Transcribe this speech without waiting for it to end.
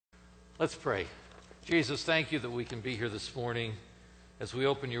Let's pray. Jesus, thank you that we can be here this morning. As we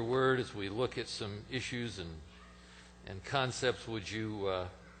open your word, as we look at some issues and concepts, would you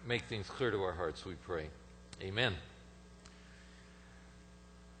make things clear to our hearts, we pray. Amen.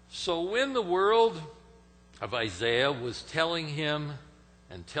 So when the world of Isaiah was telling him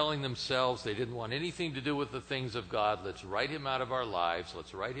and telling themselves they didn't want anything to do with the things of God, let's write him out of our lives,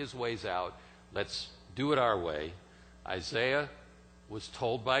 let's write his ways out, let's do it our way, Isaiah was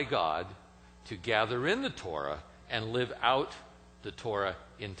told by God to gather in the Torah and live out the Torah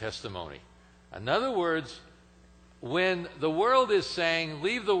in testimony. In other words, when the world is saying,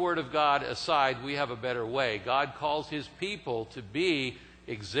 leave the Word of God aside, we have a better way, God calls his people to be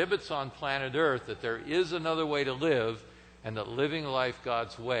exhibits on planet Earth that there is another way to live, and that living life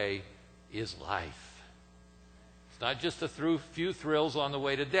God's way is life. It's not just a few thrills on the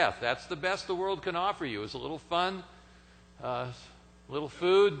way to death. That's the best the world can offer you, is a little fun, little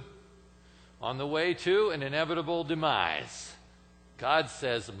food on the way to an inevitable demise. God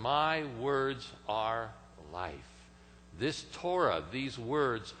says, my words are life. This Torah, these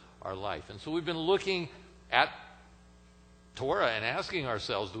words are life. And so we've been looking at Torah and asking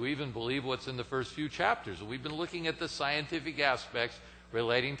ourselves, do we even believe what's in the first few chapters? We've been looking at the scientific aspects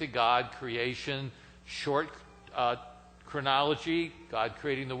relating to God, creation, short chronology, God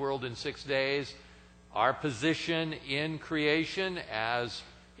creating the world in 6 days, our position in creation as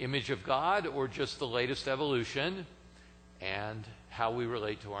image of God or just the latest evolution, and how we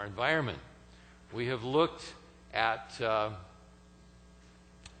relate to our environment. We have looked at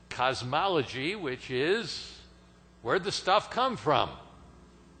cosmology, which is where'd the stuff come from?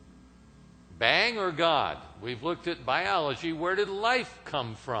 Bang or God? We've looked at biology. Where did life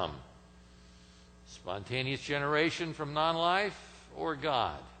come from? Spontaneous generation from non-life or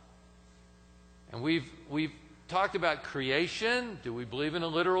God? And we've talked about creation. Do we believe in a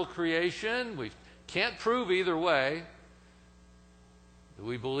literal creation? We can't prove either way. Do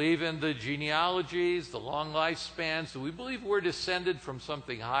we believe in the genealogies, the long lifespans? Do we believe we're descended from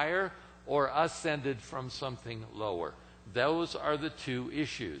something higher or ascended from something lower? Those are the two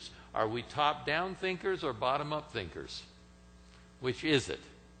issues. Are we top-down thinkers or bottom-up thinkers? Which is it?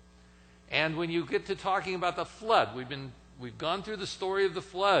 And when you get to talking about the flood, we've gone through the story of the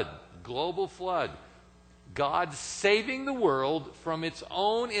flood, global flood. God saving the world from its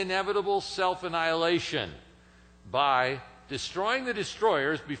own inevitable self-annihilation by destroying the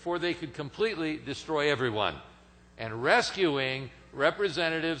destroyers before they could completely destroy everyone, and rescuing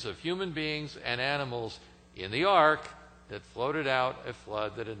representatives of human beings and animals in the ark that floated out a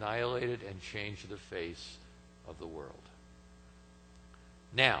flood that annihilated and changed the face of the world.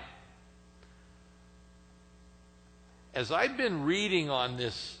 Now, as I've been reading on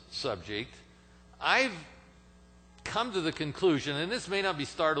this subject, I've come to the conclusion, and this may not be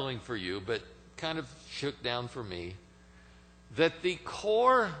startling for you, but kind of shook down for me, that the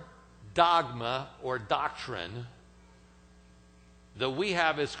core dogma or doctrine that we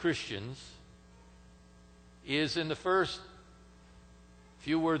have as Christians is in the first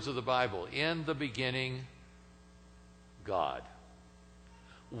few words of the Bible. In the beginning, God.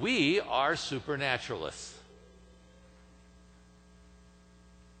 We are supernaturalists.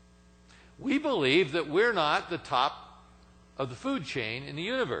 We believe that we're not the top of the food chain in the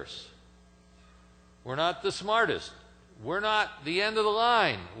universe. We're not the smartest. We're not the end of the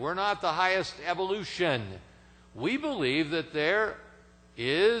line. We're not the highest evolution. We believe that there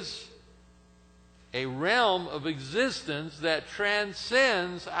is a realm of existence that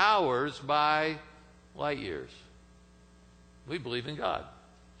transcends ours by light years. We believe in God.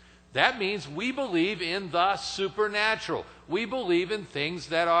 That means we believe in the supernatural. We believe in things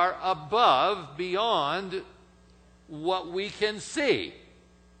that are above, beyond what we can see.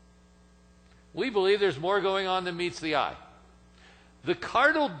 We believe there's more going on than meets the eye. The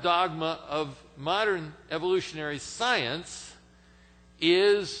cardinal dogma of modern evolutionary science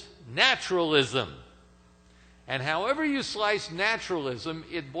is naturalism. And however you slice naturalism,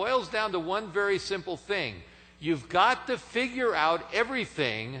 it boils down to one very simple thing. You've got to figure out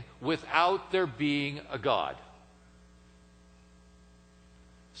everything without there being a God.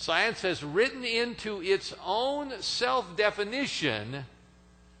 Science has written into its own self-definition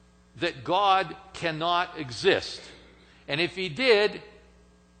that God cannot exist. And if he did,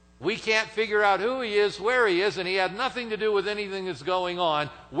 we can't figure out who he is, where he is, and he had nothing to do with anything that's going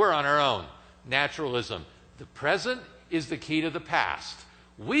on. We're on our own. Naturalism. The present is the key to the past.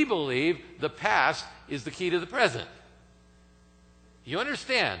 We believe the past is the key to the present. You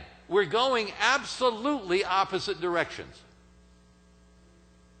understand? We're going absolutely opposite directions.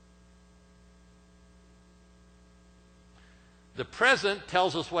 The present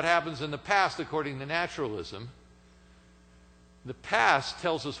tells us what happens in the past according to naturalism. The past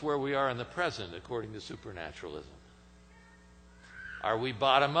tells us where we are in the present according to supernaturalism. Are we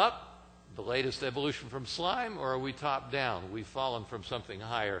bottom up, the latest evolution from slime, or are we top down? We've fallen from something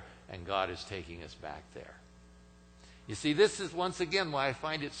higher, and God is taking us back there. You see, this is once again why I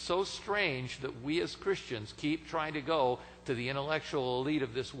find it so strange that we as Christians keep trying to go to the intellectual elite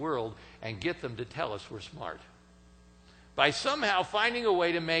of this world and get them to tell us we're smart. By somehow finding a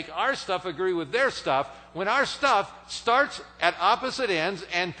way to make our stuff agree with their stuff when our stuff starts at opposite ends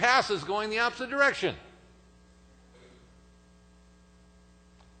and passes going the opposite direction.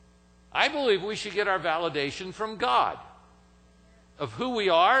 I believe we should get our validation from God of who we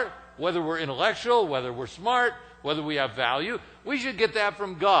are, whether we're intellectual, whether we're smart, whether we have value. We should get that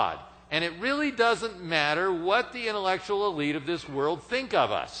from God. And it really doesn't matter what the intellectual elite of this world think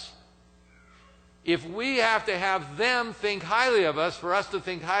of us. If we have to have them think highly of us for us to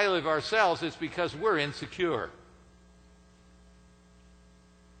think highly of ourselves, it's because we're insecure.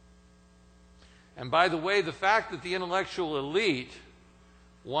 And by the way, the fact that the intellectual elite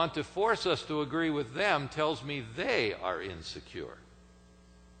want to force us to agree with them tells me they are insecure.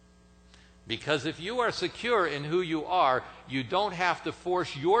 Because if you are secure in who you are, you don't have to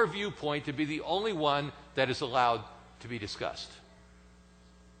force your viewpoint to be the only one that is allowed to be discussed.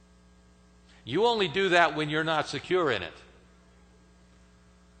 You only do that when you're not secure in it.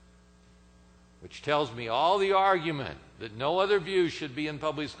 Which tells me all the argument that no other views should be in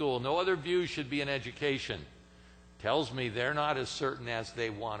public school, no other views should be in education, tells me they're not as certain as they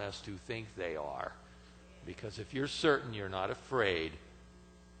want us to think they are. Because if you're certain, you're not afraid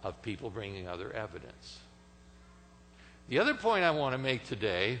of people bringing other evidence. The other point I want to make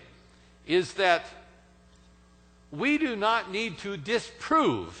today is that we do not need to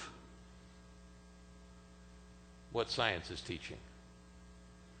disprove what science is teaching.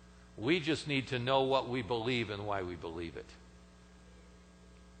 We just need to know what we believe and why we believe it.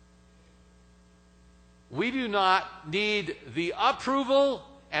 We do not need the approval,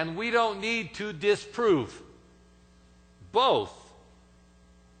 and we don't need to disprove. Both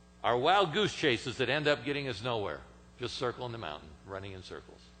are wild goose chases that end up getting us nowhere, just circling the mountain, running in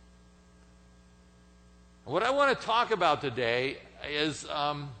circles. What I want to talk about today is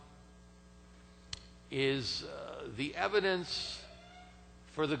the evidence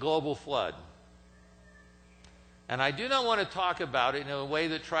for the global flood. And I do not want to talk about it in a way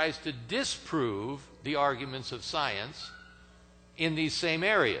that tries to disprove the arguments of science in these same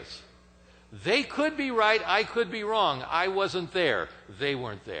areas. They could be right, I could be wrong. I wasn't there, they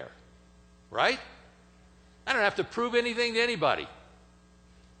weren't there. Right? I don't have to prove anything to anybody.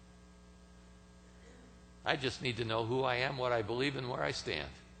 I just need to know who I am, what I believe, and where I stand.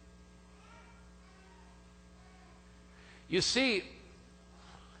 You see,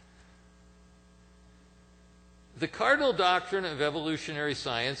 the cardinal doctrine of evolutionary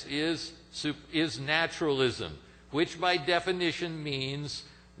science is naturalism, which by definition means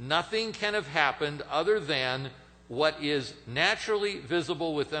nothing can have happened other than what is naturally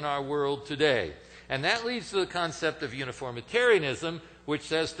visible within our world today. And that leads to the concept of uniformitarianism, which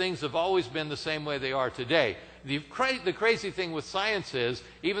says things have always been the same way they are today. The crazy thing with science is,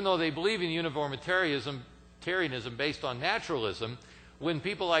 even though they believe in uniformitarianism based on naturalism, when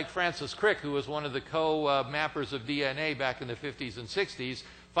people like Francis Crick, who was one of the co-mappers of DNA back in the 50s and 60s,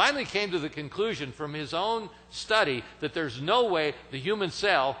 finally came to the conclusion from his own study that there's no way the human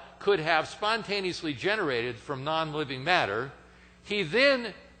cell could have spontaneously generated from non-living matter, he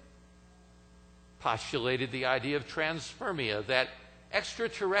then postulated the idea of transpermia, that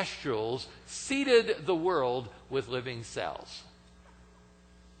extraterrestrials seeded the world with living cells.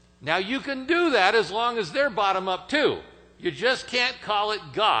 Now, you can do that as long as they're bottom up too. You just can't call it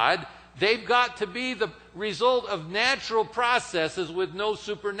God. They've got to be the result of natural processes with no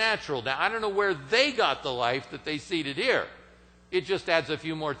supernatural. Now, I don't know where they got the life that they seeded here. It just adds a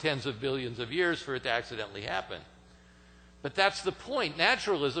few more tens of billions of years for it to accidentally happen. But that's the point.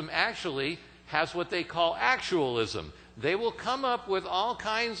 Naturalism actually has what they call actualism. They will come up with all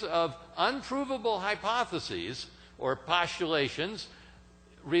kinds of unprovable hypotheses or postulations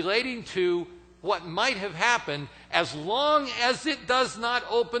relating to what might have happened, as long as it does not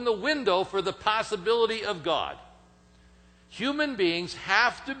open the window for the possibility of God. Human beings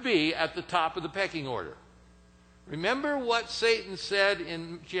have to be at the top of the pecking order. Remember what Satan said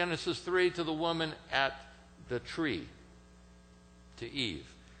in Genesis 3 to the woman at the tree, to Eve.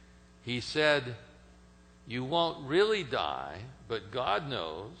 He said, you won't really die, but God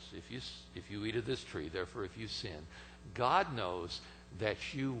knows, if you eat of this tree, therefore if you sin, God knows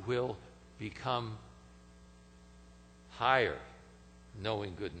that you will become higher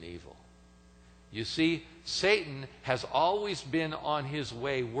knowing good and evil. You see, Satan has always been on his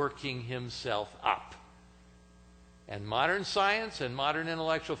way working himself up. And modern science and modern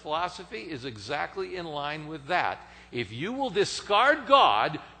intellectual philosophy is exactly in line with that. If you will discard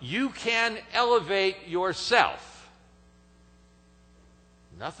God, you can elevate yourself.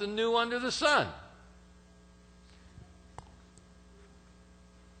 Nothing new under the sun.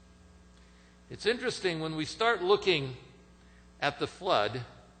 It's interesting when we start looking at the flood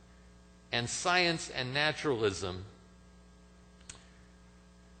and science and naturalism.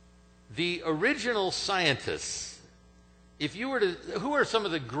 The original scientists, if you were to, who are some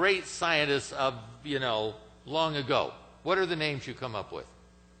of the great scientists of, long ago? What are the names you come up with?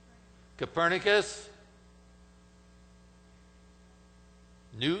 Copernicus,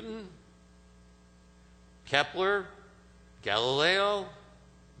 Newton, Kepler, Galileo,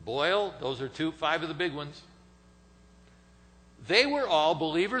 Boyle. Those are 5 of the big ones. They were all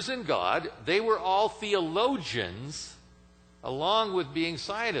believers in God. They were all theologians, along with being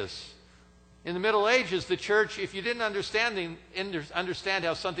scientists. In the Middle Ages, the church, if you didn't understand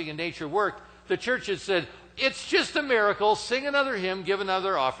how something in nature worked, the church had said, it's just a miracle, sing another hymn, give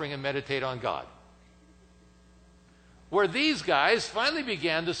another offering, and meditate on God. Where these guys finally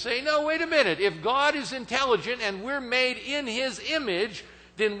began to say, no, wait a minute, if God is intelligent and we're made in His image,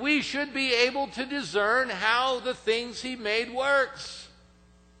 then we should be able to discern how the things He made works.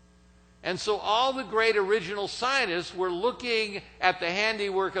 And so all the great original scientists were looking at the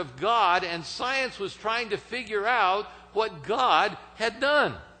handiwork of God, and science was trying to figure out what God had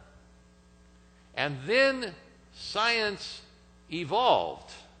done. And then science evolved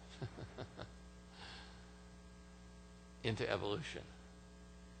into evolution.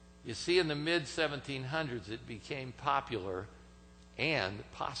 You see, in the mid-1700s, it became popular and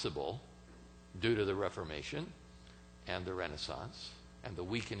possible, due to the Reformation and the Renaissance and the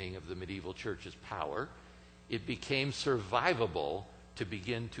weakening of the medieval church's power, it became survivable to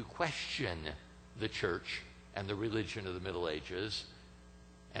begin to question the church and the religion of the Middle Ages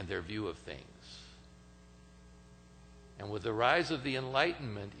and their view of things. And with the rise of the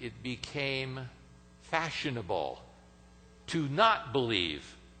Enlightenment, it became fashionable to not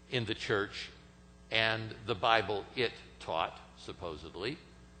believe in the church and the Bible it taught, supposedly.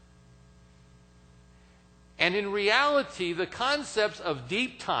 And in reality, the concepts of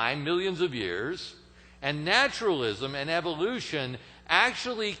deep time, millions of years, and naturalism and evolution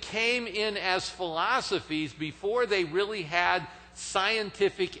actually came in as philosophies before they really had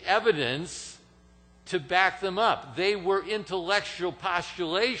scientific evidence to back them up. They were intellectual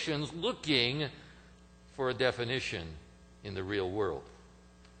postulations looking for a definition in the real world.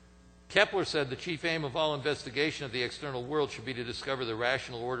 Kepler said the chief aim of all investigation of the external world should be to discover the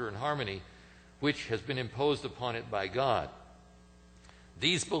rational order and harmony which has been imposed upon it by God.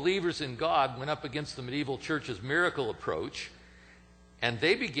 These believers in God went up against the medieval church's miracle approach, and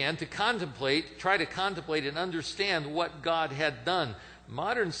they began to try to contemplate and understand what God had done.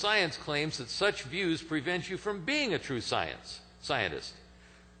 Modern science claims that such views prevent you from being a true scientist.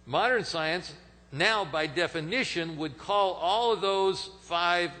 Modern science now, by definition, would call all of those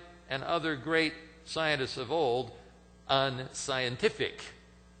 5 and other great scientists of old unscientific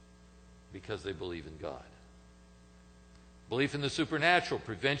because they believe in God. Belief in the supernatural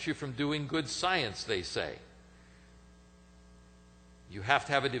prevents you from doing good science, they say. You have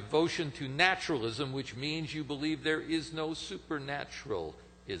to have a devotion to naturalism, which means you believe there is no supernaturalism.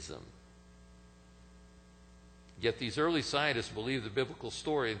 Yet these early scientists believed the biblical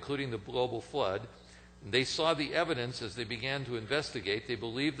story, including the global flood. And they saw the evidence as they began to investigate. They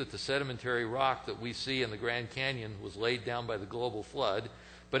believed that the sedimentary rock that we see in the Grand Canyon was laid down by the global flood.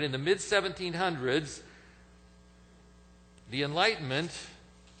 But in the mid-1700s, the Enlightenment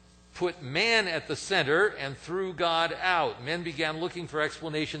put man at the center and threw God out. Men began looking for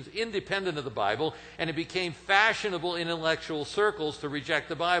explanations independent of the Bible, and it became fashionable in intellectual circles to reject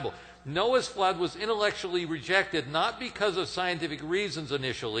the Bible. Noah's flood was intellectually rejected not because of scientific reasons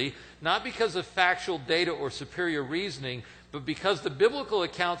initially, not because of factual data or superior reasoning, but because the biblical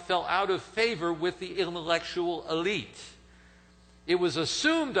account fell out of favor with the intellectual elite. It was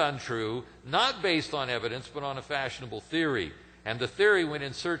assumed untrue, not based on evidence, but on a fashionable theory. And the theory went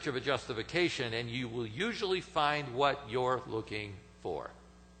in search of a justification, and you will usually find what you're looking for.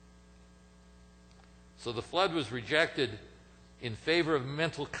 So the flood was rejected in favor of a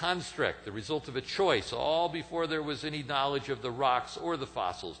mental construct, the result of a choice, all before there was any knowledge of the rocks or the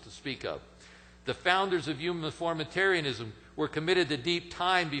fossils to speak of. The founders of uniformitarianism were committed to deep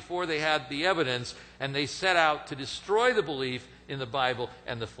time before they had the evidence, and they set out to destroy the belief in the Bible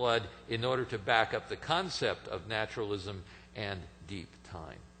and the flood in order to back up the concept of naturalism and deep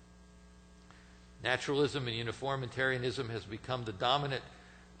time. Naturalism and uniformitarianism has become the dominant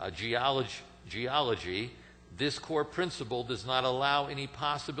geology. This core principle does not allow any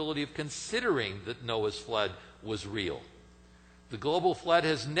possibility of considering that Noah's flood was real. The global flood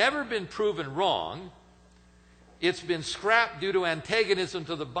has never been proven wrong. It's been scrapped due to antagonism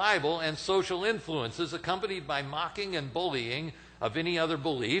to the Bible and social influences, accompanied by mocking and bullying of any other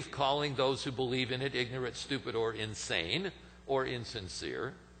belief, calling those who believe in it ignorant, stupid, or insane, or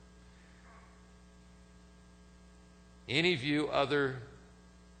insincere. Any view other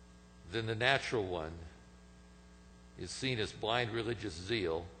than the natural one is seen as blind religious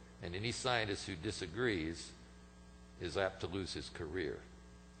zeal, and any scientist who disagrees is apt to lose his career.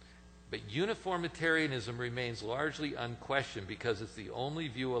 But uniformitarianism remains largely unquestioned because it's the only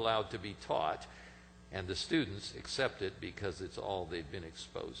view allowed to be taught, and the students accept it because it's all they've been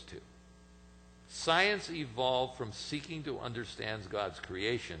exposed to. Science evolved from seeking to understand God's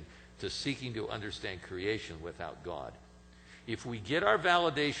creation to seeking to understand creation without God. If we get our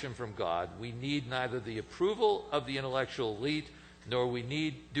validation from God, we need neither the approval of the intellectual elite, nor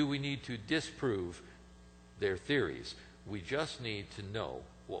do we need to disprove their theories. We just need to know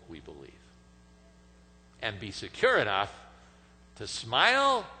what we believe and be secure enough to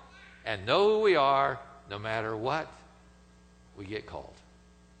smile and know who we are no matter what we get called.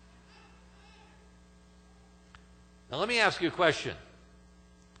 Now let me ask you a question.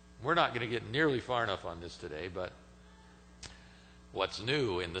 We're not going to get nearly far enough on this today, but what's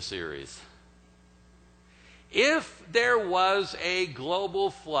new in the series? If there was a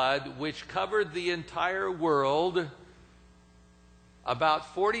global flood which covered the entire world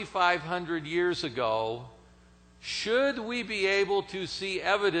about 4,500 years ago, should we be able to see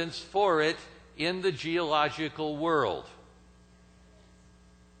evidence for it in the geological world?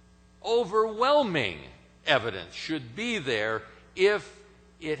 Overwhelming evidence should be there if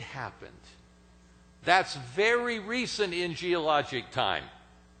it happened. That's very recent in geologic time,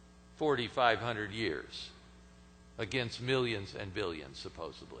 4,500 years, against millions and billions,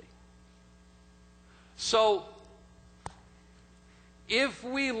 supposedly. So, if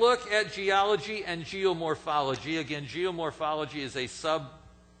we look at geology and geomorphology, again, geomorphology is a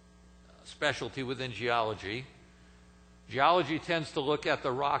sub-specialty within geology. Geology tends to look at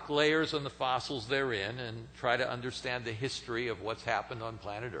the rock layers and the fossils therein and try to understand the history of what's happened on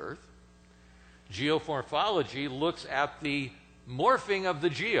planet Earth. Geomorphology looks at the morphing of the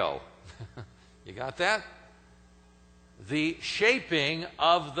geo. You got that? The shaping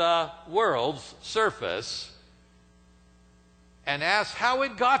of the world's surface, and asks how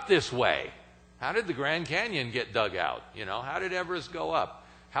it got this way. How did the Grand Canyon get dug out? You know, how did Everest go up?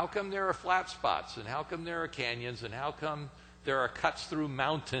 How come there are flat spots, and how come there are canyons, and how come there are cuts through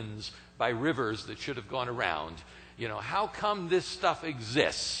mountains by rivers that should have gone around? You know, how come this stuff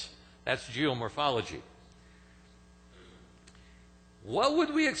exists? That's geomorphology. What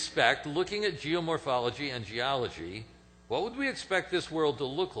would we expect, looking at geomorphology and geology, what would we expect this world to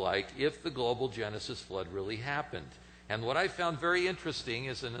look like if the global Genesis flood really happened? And what I found very interesting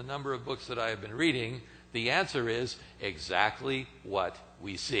is in a number of books that I have been reading, the answer is exactly what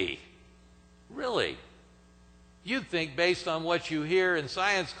we see. Really? You'd think, based on what you hear in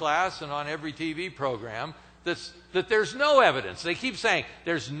science class and on every TV program, that there's no evidence. They keep saying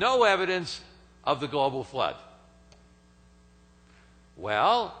there's no evidence of the global flood.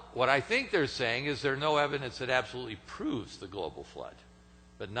 Well, what I think they're saying is there's no evidence that absolutely proves the global flood.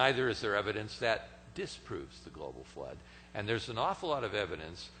 But neither is there evidence that disproves the global flood. And there's an awful lot of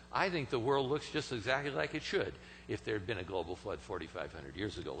evidence. I think the world looks just exactly like it should if there had been a global flood 4,500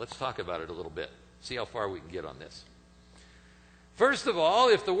 years ago. Let's talk about it a little bit. See how far we can get on this. First of all,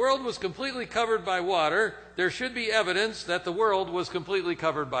 if the world was completely covered by water, there should be evidence that the world was completely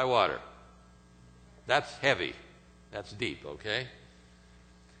covered by water. That's heavy. That's deep, okay?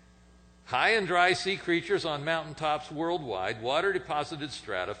 High and dry sea creatures on mountaintops worldwide, water-deposited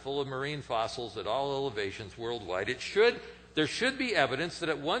strata full of marine fossils at all elevations worldwide. There should be evidence that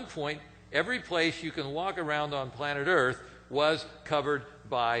at one point, every place you can walk around on planet Earth was covered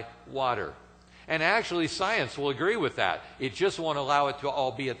by water. And actually, science will agree with that. It just won't allow it to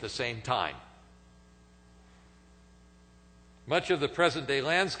all be at the same time. Much of the present-day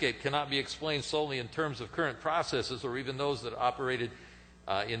landscape cannot be explained solely in terms of current processes or even those that operated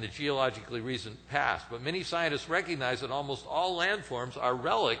in the geologically recent past. But many scientists recognize that almost all landforms are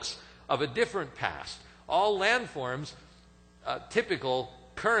relics of a different past. All landforms, typical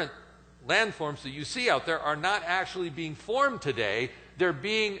current landforms that you see out there, are not actually being formed today. They're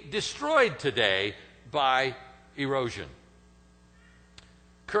being destroyed today by erosion.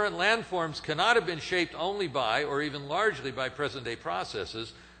 Current landforms cannot have been shaped only by, or even largely by, present-day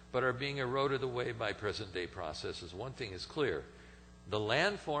processes, but are being eroded away by present-day processes. One thing is clear. The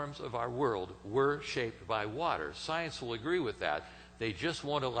landforms of our world were shaped by water. Science will agree with that. They just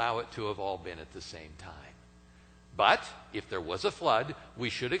won't allow it to have all been at the same time. But if there was a flood, we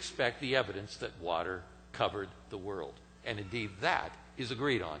should expect the evidence that water covered the world. And indeed, that is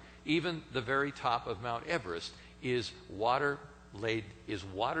agreed on. Even the very top of Mount Everest is water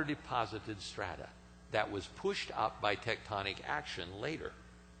deposited strata that was pushed up by tectonic action later.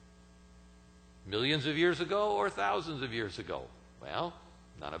 Millions of years ago or thousands of years ago? Well,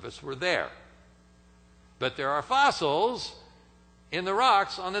 none of us were there. But there are fossils in the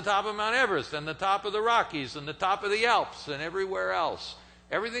rocks on the top of Mount Everest and the top of the Rockies and the top of the Alps and everywhere else.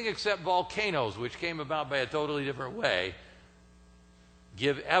 Everything except volcanoes, which came about by a totally different way,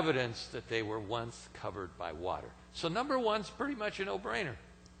 give evidence that they were once covered by water. So number one's pretty much a no-brainer.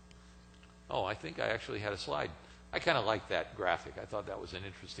 Oh, I think I actually had a slide. I kind of like that graphic. I thought that was an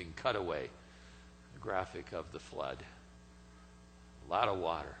interesting cutaway, a graphic of the flood. A lot of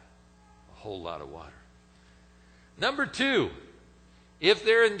water, a whole lot of water. Number two, if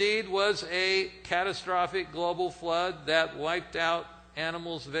there indeed was a catastrophic global flood that wiped out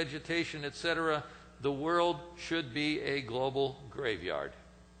animals, vegetation, etc., the world should be a global graveyard.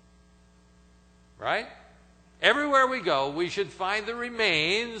 Right? Everywhere we go, we should find the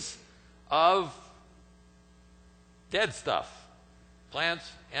remains of dead stuff.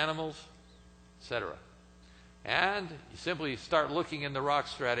 Plants, animals, etc. And you simply start looking in the rock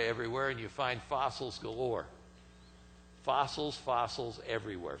strata everywhere and you find fossils galore. Fossils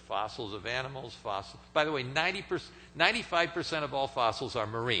everywhere. Fossils of animals, fossils. By the way, 95% of all fossils are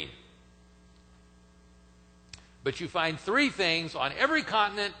marine. But you find three things on every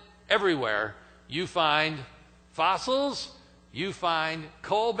continent, everywhere. You find fossils, you find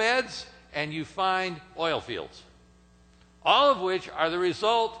coal beds, and you find oil fields. All of which are the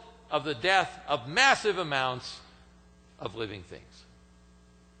result of the death of massive amounts of living things.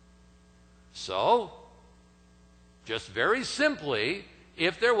 So, just very simply,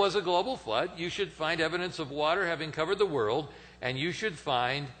 if there was a global flood, you should find evidence of water having covered the world, and you should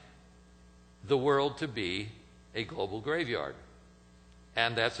find the world to be a global graveyard.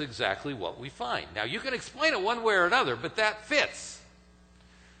 And that's exactly what we find. Now, you can explain it one way or another, but that fits.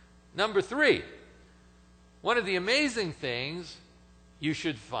 Number three, one of the amazing things you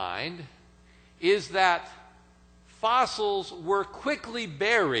should find is that fossils were quickly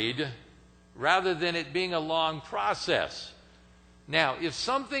buried rather than it being a long process. Now, if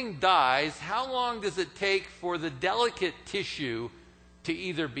something dies, how long does it take for the delicate tissue to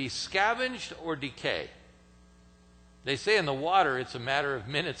either be scavenged or decay? They say in the water it's a matter of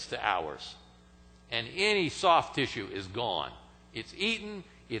minutes to hours. And any soft tissue is gone. It's eaten,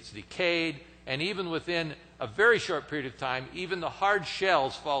 it's decayed, and even within a very short period of time, even the hard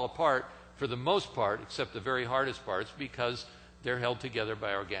shells fall apart for the most part, except the very hardest parts, because they're held together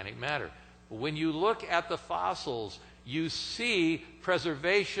by organic matter. When you look at the fossils, you see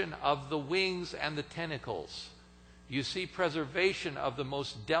preservation of the wings and the tentacles. You see preservation of the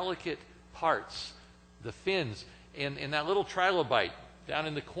most delicate parts, the fins. In that little trilobite down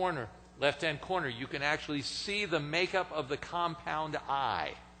in the corner, left-hand corner, you can actually see the makeup of the compound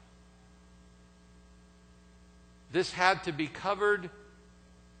eye. This had to be covered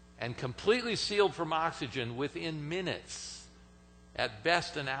and completely sealed from oxygen within minutes, at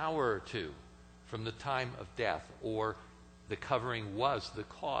best an hour or two from the time of death, or the covering was the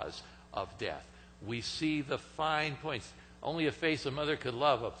cause of death. We see the fine points. Only a face a mother could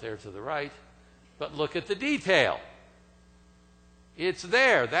love up there to the right. But look at the detail. It's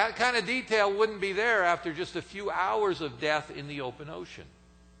there. That kind of detail wouldn't be there after just a few hours of death in the open ocean.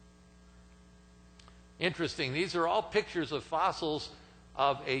 Interesting. These are all pictures of fossils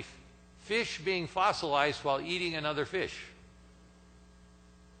of a fish being fossilized while eating another fish.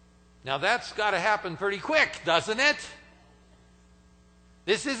 Now that's got to happen pretty quick, doesn't it?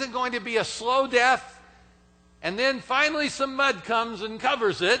 This isn't going to be a slow death, and then finally some mud comes and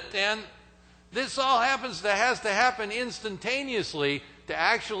covers it, and this all has to happen instantaneously to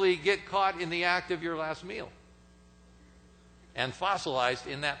actually get caught in the act of your last meal and fossilized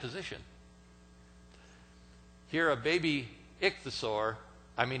in that position. Here a female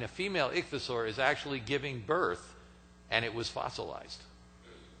ichthyosaur is actually giving birth, and it was fossilized.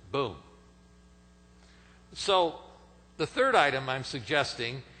 Boom. So the third item I'm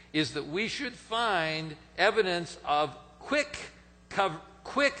suggesting is that we should find evidence of quick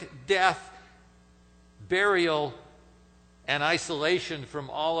death, burial, and isolation from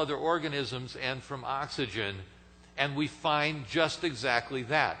all other organisms and from oxygen And we find just exactly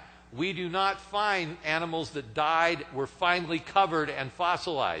that. We do not find animals that died, were finally covered and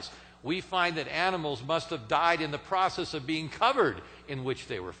fossilized. We find that animals must have died in the process of being covered in which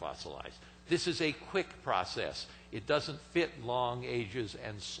they were fossilized. This is a quick process. It doesn't fit long ages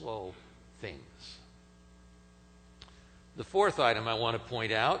and slow things. The fourth item I want to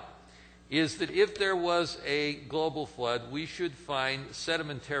point out is that if there was a global flood, we should find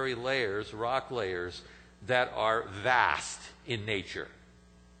sedimentary layers, rock layers, that are vast in nature.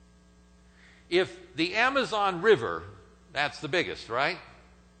 If the Amazon River, that's the biggest, right,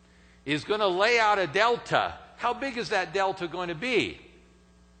 is going to lay out a delta, how big is that delta going to be?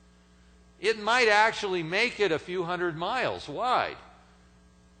 It might actually make it a few hundred miles wide.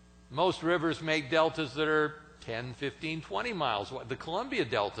 Most rivers make deltas that are 10, 15, 20 miles wide. The Columbia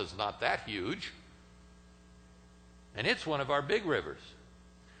Delta is not that huge, and it's one of our big rivers.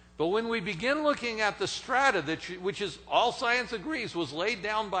 But when we begin looking at the strata, which is, all science agrees, was laid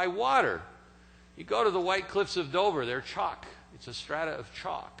down by water, you go to the White Cliffs of Dover, they're chalk. It's a strata of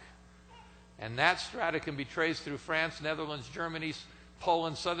chalk. And that strata can be traced through France, Netherlands, Germany,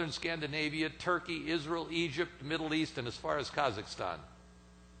 Poland, southern Scandinavia, Turkey, Israel, Egypt, Middle East, and as far as Kazakhstan.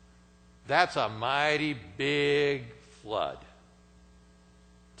 That's a mighty big flood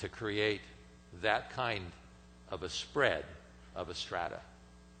to create that kind of a spread of a strata.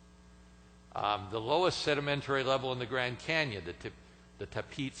 The lowest sedimentary level in the Grand Canyon, the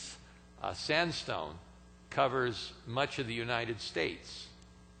Tapeats sandstone, covers much of the United States.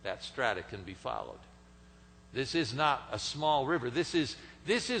 That strata can be followed. This is not a small river. This is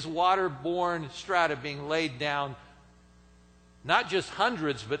waterborne strata being laid down not just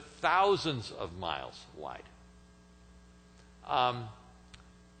hundreds, but thousands of miles wide.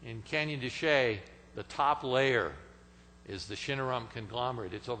 In Canyon de Chelly, the top layer is the Shinnerump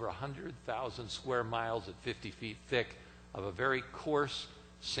conglomerate. It's over 100,000 square miles at 50 feet thick of a very coarse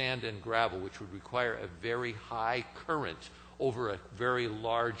sand and gravel, which would require a very high current over a very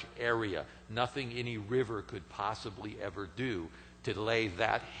large area. Nothing any river could possibly ever do to lay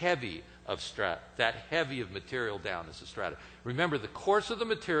that heavy of material down as a strata. Remember, the coarser the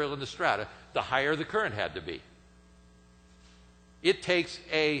material in the strata, the higher the current had to be. It takes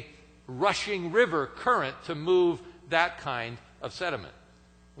a rushing river current to move that kind of sediment,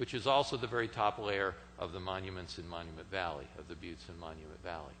 which is also the very top layer of the monuments in Monument Valley, of the buttes in Monument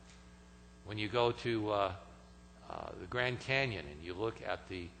Valley. When you go to the Grand Canyon and you look at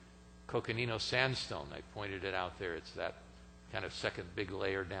the Coconino sandstone, I pointed it out there, it's that kind of second big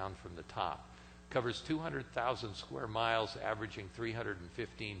layer down from the top. Covers 200,000 square miles, averaging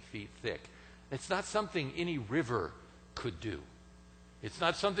 315 feet thick. It's not something any river could do. It's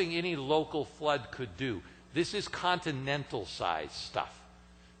not something any local flood could do. This is continental-sized stuff.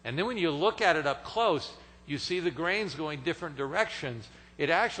 And then when you look at it up close, you see the grains going different directions. It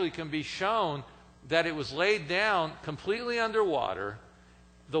actually can be shown that it was laid down completely underwater,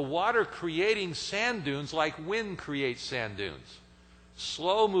 the water creating sand dunes like wind creates sand dunes.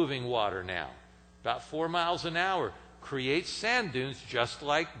 Slow-moving water now, about 4 miles an hour, creates sand dunes just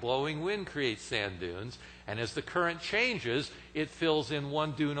like blowing wind creates sand dunes. And as the current changes, it fills in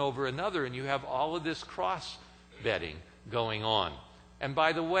one dune over another, and you have all of this cross-bedding going on. And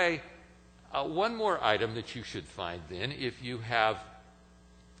by the way, one more item that you should find then, if you have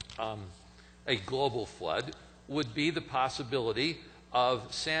a global flood, would be the possibility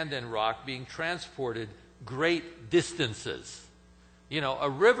of sand and rock being transported great distances. You know, a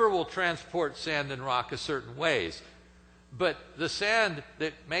river will transport sand and rock a certain ways, but the sand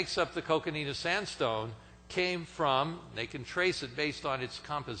that makes up the Coconino sandstone came from, they can trace it based on its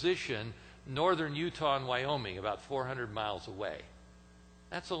composition, northern Utah and Wyoming, about 400 miles away.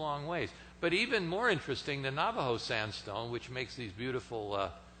 That's a long ways. But even more interesting, the Navajo sandstone, which makes these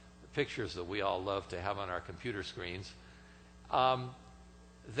beautiful pictures that we all love to have on our computer screens,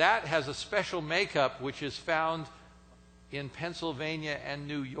 that has a special makeup which is found in Pennsylvania and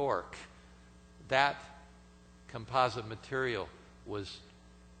New York. That composite material was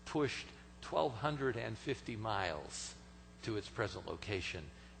pushed 1,250 miles to its present location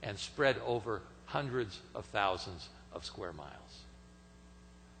and spread over hundreds of thousands of square miles.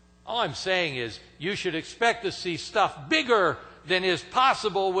 All I'm saying is you should expect to see stuff bigger than is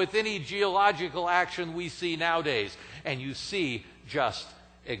possible with any geological action we see nowadays. And you see just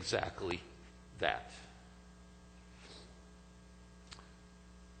exactly that.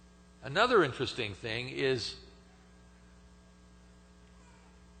 Another interesting thing is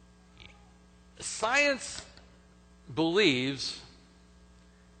science believes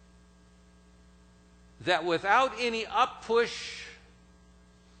that without any uplift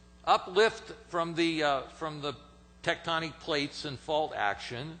from the tectonic plates and fault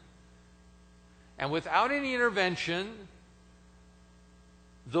action. And without any intervention,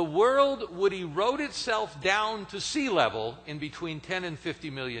 the world would erode itself down to sea level in between 10 and 50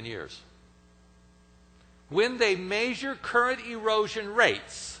 million years. When they measure current erosion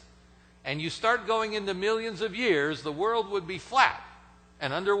rates, and you start going into millions of years, the world would be flat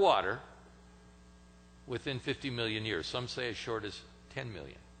and underwater within 50 million years. Some say as short as 10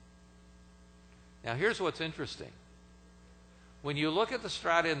 million. Now here's what's interesting. When you look at the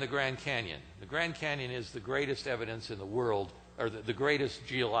strata in the Grand Canyon is the greatest evidence in the world, or the greatest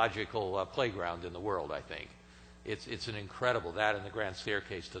geological playground in the world, I think. It's an incredible, that and the Grand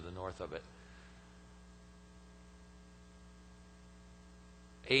Staircase to the north of it.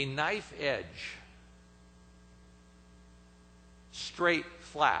 A knife edge, straight,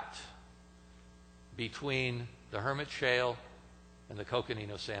 flat, between the Hermit Shale and the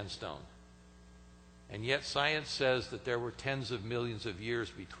Coconino Sandstone. And yet science says that there were tens of millions of years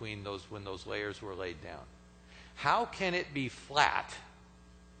between those when those layers were laid down. How can it be flat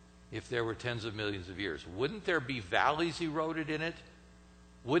if there were tens of millions of years? Wouldn't there be valleys eroded in it?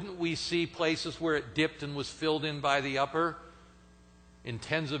 Wouldn't we see places where it dipped and was filled in by the upper? In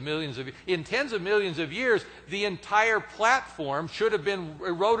tens of millions of years, the entire platform should have been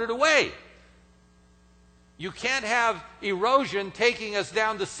eroded away. You can't have erosion taking us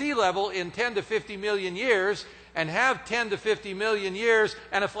down to sea level in 10 to 50 million years and have 10 to 50 million years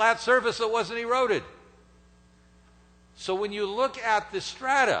and a flat surface that wasn't eroded. So when you look at the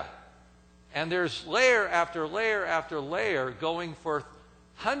strata, and there's layer after layer after layer going for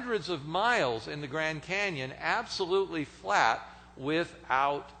hundreds of miles in the Grand Canyon, absolutely flat,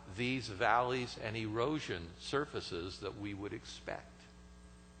 without these valleys and erosion surfaces that we would expect.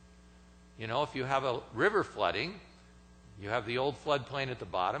 You know, if you have a river flooding, you have the old floodplain at the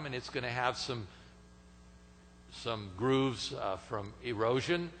bottom, and it's going to have some grooves from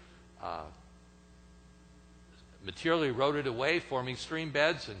erosion, material eroded away, forming stream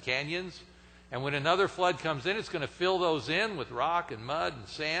beds and canyons. And when another flood comes in, it's going to fill those in with rock and mud and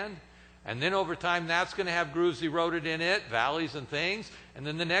sand. And then over time, that's going to have grooves eroded in it, valleys and things. And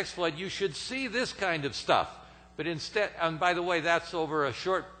then the next flood, you should see this kind of stuff. But instead, and by the way, that's over a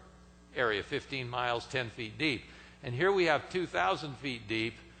short area, 15 miles, 10 feet deep. And here we have 2,000 feet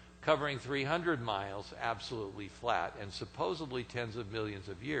deep, covering 300 miles, absolutely flat, and supposedly tens of millions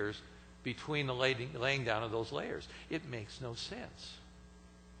of years between the laying down of those layers. It makes no sense.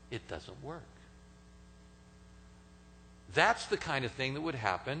 It doesn't work. That's the kind of thing that would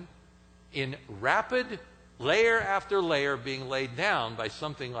happen in rapid layer after layer being laid down by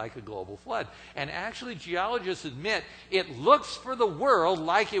something like a global flood. And actually, geologists admit it looks for the world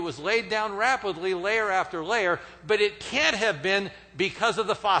like it was laid down rapidly, layer after layer, but it can't have been because of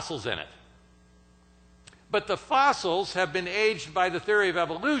the fossils in it. But the fossils have been aged by the theory of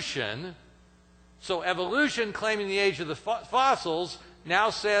evolution, so evolution, claiming the age of the fossils,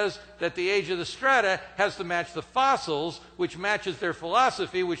 now says that the age of the strata has to match the fossils, which matches their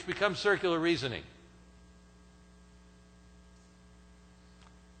philosophy, which becomes circular reasoning.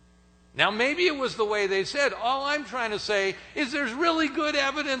 Now, maybe it was the way they said. All I'm trying to say is there's really good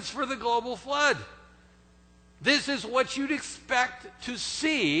evidence for the global flood. This is what you'd expect to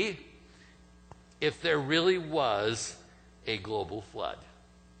see if there really was a global flood.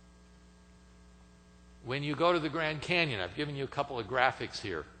 When you go to the Grand Canyon, I've given you a couple of graphics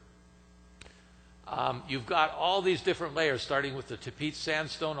here. You've got all these different layers, starting with the Tapete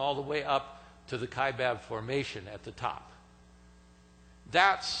Sandstone all the way up to the Kaibab Formation at the top.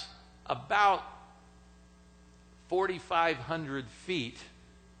 That's about 4,500 feet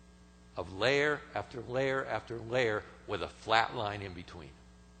of layer after layer after layer with a flat line in between.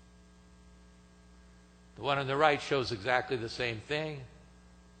 The one on the right shows exactly the same thing.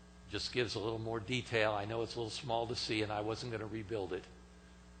 Just gives a little more detail. I know it's a little small to see, and I wasn't going to rebuild it.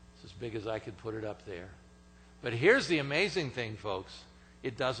 It's as big as I could put it up there. But here's the amazing thing, folks.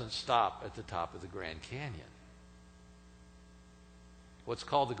 It doesn't stop at the top of the Grand Canyon. What's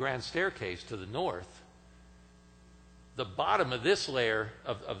called the Grand Staircase to the north, the bottom of this layer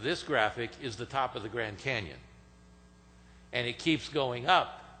of this graphic is the top of the Grand Canyon. And it keeps going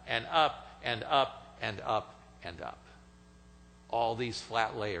up and up and up and up and up. All these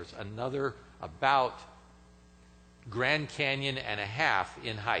flat layers, another about Grand Canyon and a half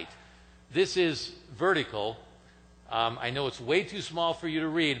in height. This is vertical. I know it's way too small for you to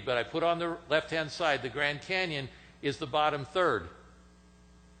read, but I put on the left-hand side, the Grand Canyon is the bottom third.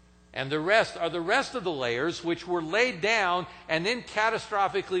 And the rest are the rest of the layers, which were laid down and then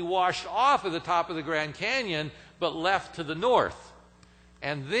catastrophically washed off of the top of the Grand Canyon, but left to the north.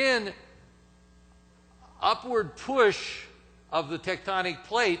 And then upward push of the tectonic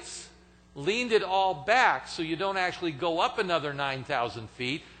plates leaned it all back so you don't actually go up another 9,000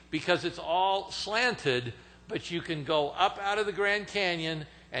 feet because it's all slanted, but you can go up out of the Grand Canyon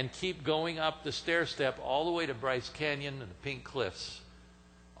and keep going up the stair step all the way to Bryce Canyon and the Pink Cliffs.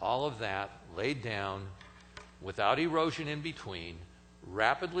 All of that laid down without erosion in between,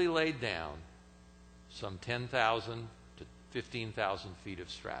 rapidly laid down, some 10,000 to 15,000 feet of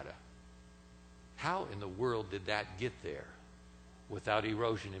strata. How in the world did that get there without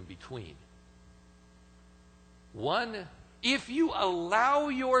erosion in between? One, if you allow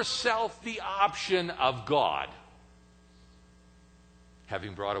yourself the option of God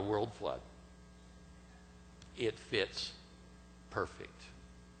having brought a world flood, it fits perfect.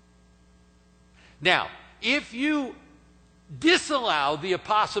 Now, if you disallow the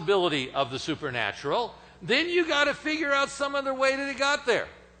possibility of the supernatural, then you got to figure out some other way that it got there.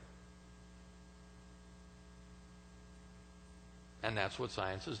 And that's what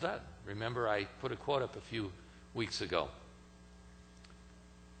science has done. Remember, I put a quote up a few weeks ago.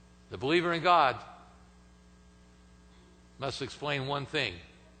 The believer in God must explain one thing: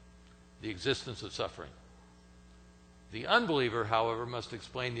 the existence of suffering. The unbeliever, however, must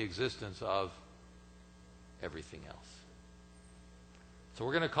explain the existence of everything else. So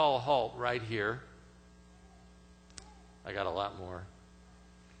we're going to call a halt right here. I got a lot more.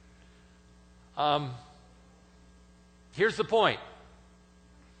 Here's the point.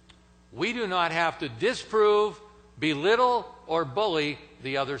 We do not have to disprove, belittle, or bully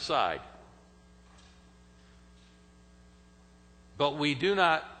the other side. But we do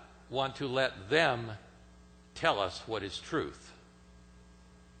not want to let them tell us what is truth.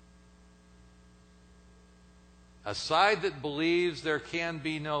 A side that believes there can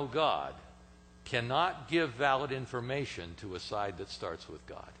be no God cannot give valid information to a side that starts with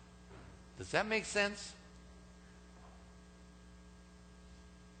God. Does that make sense?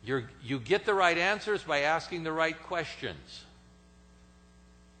 You get the right answers by asking the right questions.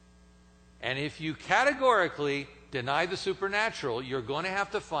 And if you categorically deny the supernatural, you're going to have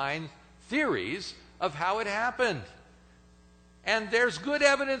to find theories of how it happened. And there's good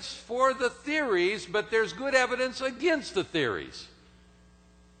evidence for the theories, but there's good evidence against the theories.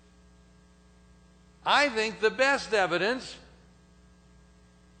 I think the best evidence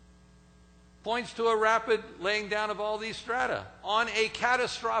points to a rapid laying down of all these strata on a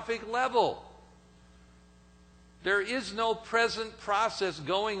catastrophic level. There is no present process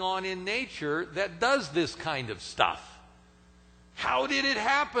going on in nature that does this kind of stuff. How did it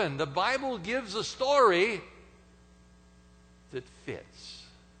happen? The Bible gives a story that fits.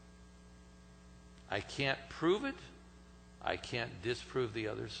 I can't prove it. I can't disprove the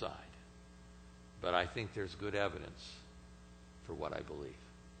other side. But I think there's good evidence for what I believe.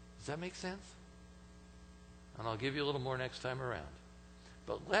 Does that make sense? And I'll give you a little more next time around.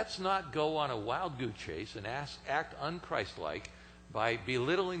 But let's not go on a wild goose chase and act unchristlike by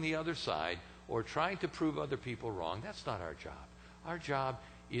belittling the other side or trying to prove other people wrong. That's not our job. Our job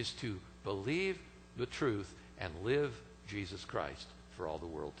is to believe the truth and live Jesus Christ for all the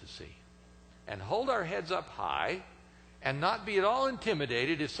world to see. And hold our heads up high and not be at all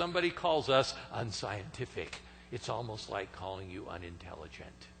intimidated if somebody calls us unscientific. It's almost like calling you unintelligent.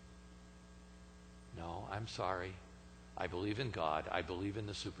 No, I'm sorry. I believe in God. I believe in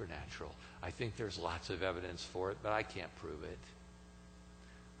the supernatural. I think there's lots of evidence for it, but I can't prove it.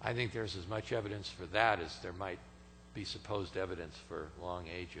 I think there's as much evidence for that as there might be supposed evidence for long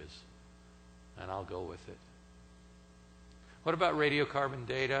ages. And I'll go with it. What about radiocarbon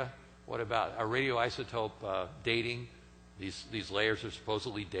data? What about a radioisotope dating? These layers are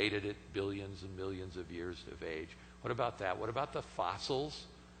supposedly dated at billions and millions of years of age. What about that? What about the fossils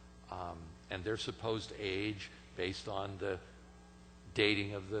and their supposed age based on the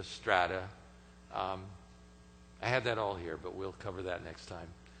dating of the strata? I had that all here, but we'll cover that next time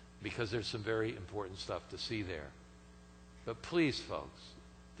because there's some very important stuff to see there. But please, folks,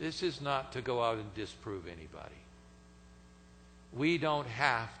 this is not to go out and disprove anybody. We don't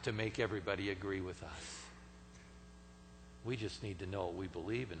have to make everybody agree with us. We just need to know what we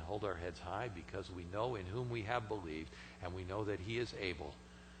believe and hold our heads high because we know in whom we have believed and we know that he is able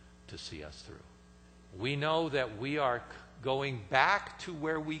to see us through. We know that we are going back to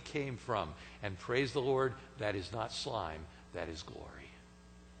where we came from. And praise the Lord, that is not slime, that is glory.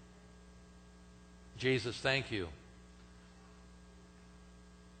 Jesus, thank you.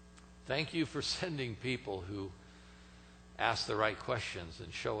 Thank you for sending people who ask the right questions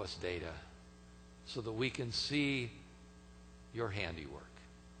and show us data so that we can see your handiwork,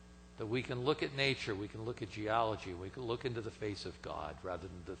 that we can look at nature, we can look at geology, we can look into the face of God rather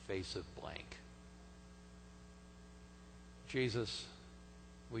than the face of blank. Jesus,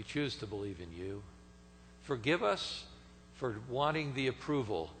 we choose to believe in you. Forgive us for wanting the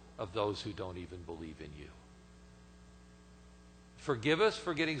approval of those who don't even believe in you. Forgive us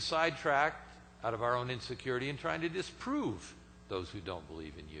for getting sidetracked out of our own insecurity and trying to disprove those who don't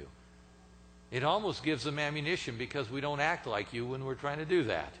believe in you. It almost gives them ammunition because we don't act like you when we're trying to do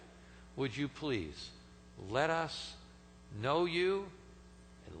that. Would you please let us know you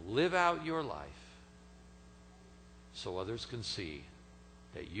and live out your life so others can see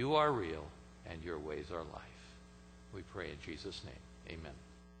that you are real and your ways are life. We pray in Jesus' name. Amen.